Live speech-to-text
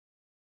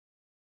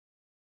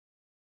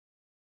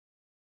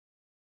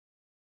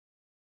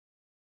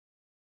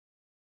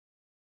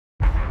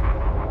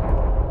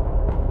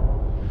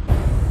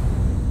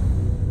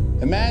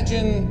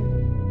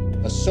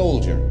Imagine a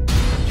soldier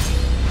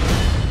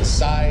the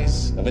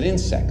size of an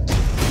insect.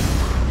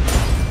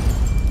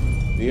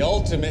 The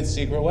ultimate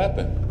secret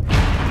weapon.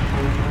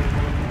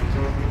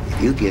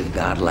 If you give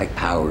godlike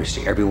powers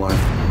to everyone,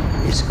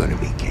 it's going to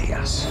be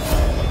chaos.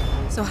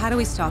 So how do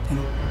we stop him?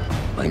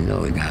 I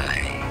know a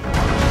guy.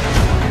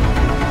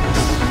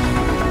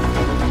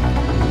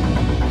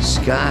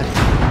 Scott,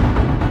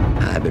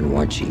 I've been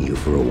watching you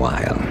for a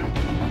while.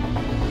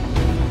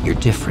 You're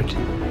different.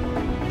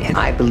 And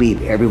I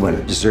believe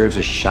everyone deserves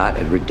a shot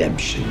at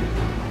redemption.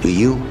 Do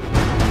you?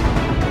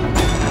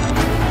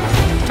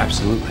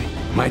 Absolutely.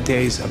 My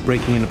days of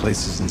breaking into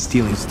places and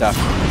stealing stuff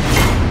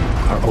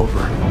are over.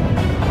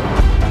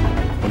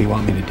 What do you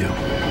want me to do?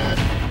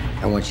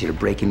 I want you to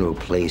break into a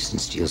place and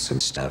steal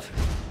some stuff.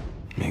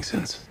 Makes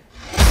sense.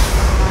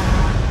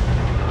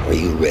 Are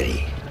you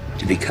ready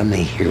to become the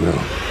hero?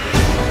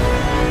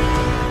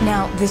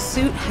 Now, the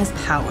suit has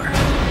power.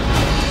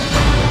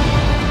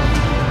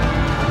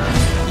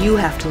 You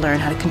have to learn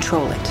how to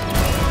control it.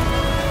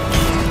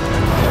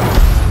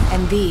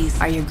 And these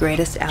are your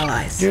greatest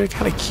allies. You're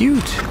kind of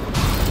cute.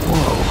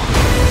 Whoa.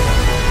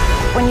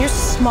 When you're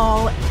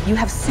small, you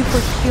have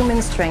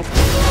superhuman strength.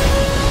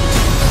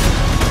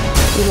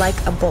 You're like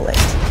a bullet.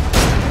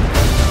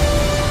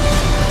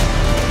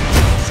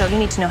 So you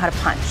need to know how to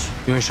punch.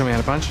 You want to show me how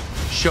to punch?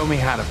 Show me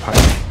how to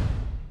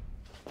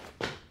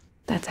punch.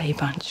 That's how you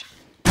punch.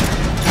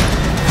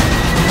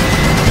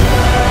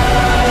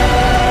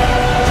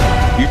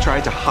 You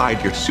tried to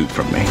hide your suit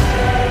from me.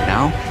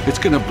 Now, it's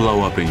gonna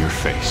blow up in your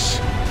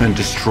face and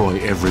destroy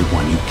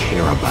everyone you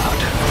care about.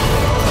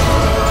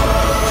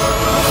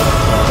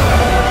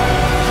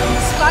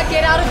 Scott,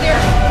 get out of there!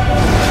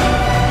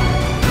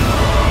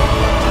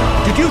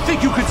 Did you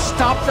think you could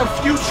stop the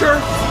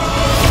future?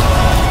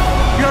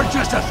 You're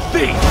just a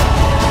thief!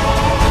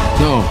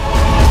 No.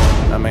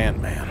 I'm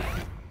Ant-Man.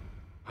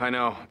 I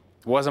know.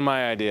 It wasn't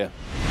my idea.